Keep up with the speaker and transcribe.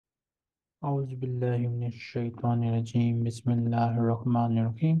أعوذ بالله من الشيطان الرجيم بسم الله الرحمن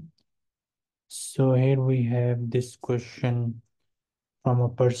الرحيم. So here we have this question from a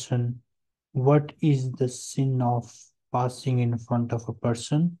person. What is the sin of passing in front of a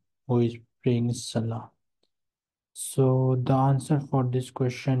person who is praying Salah? So the answer for this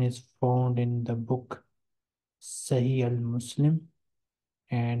question is found in the book Sahih Muslim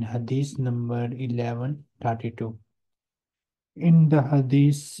and Hadith number 1132. In the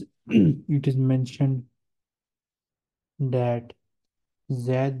Hadith, it is mentioned that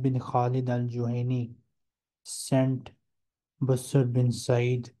Zaid bin Khalid al-Juhani sent Busr bin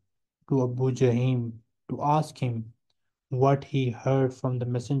Said to Abu Jahim to ask him what he heard from the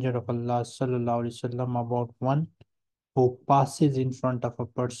Messenger of Allah sallallahu alaihi wasallam about one who passes in front of a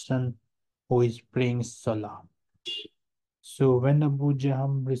person who is praying Salah. So when Abu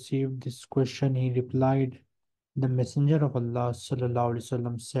Jaham received this question, he replied, "The Messenger of Allah sallallahu alaihi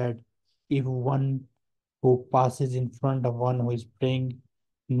wasallam said, if one who passes in front of one who is praying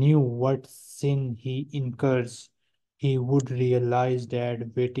knew what sin he incurs, he would realize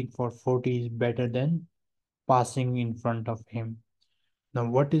that waiting for 40 is better than passing in front of him." Now,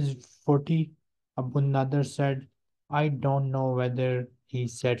 what is 40? Abu Nadar said, I don't know whether he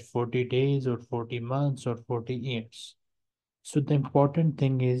said 40 days or 40 months or 40 years. So, the important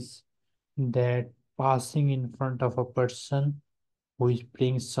thing is that passing in front of a person who is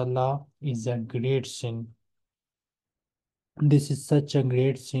praying Salah is a great sin. This is such a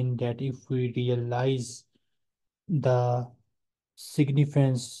great sin that if we realize the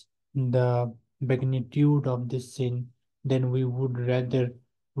significance, the magnitude of this sin, then we would rather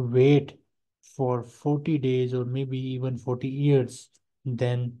wait for 40 days or maybe even 40 years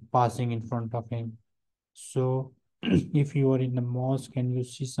than passing in front of him. So, if you are in the mosque and you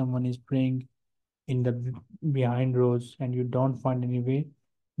see someone is praying in the behind rows and you don't find any way,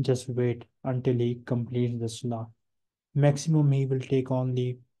 just wait until he completes the salah. Maximum he will take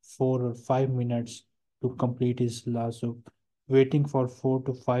only 4 or 5 minutes to complete his salah. So waiting for 4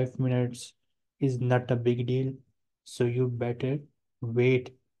 to 5 minutes is not a big deal. So you better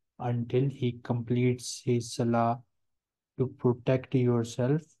wait until he completes his salah to protect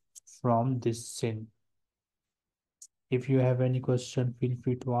yourself from this sin. If you have any question, feel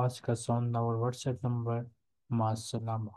free to ask us on our WhatsApp number. Masalama.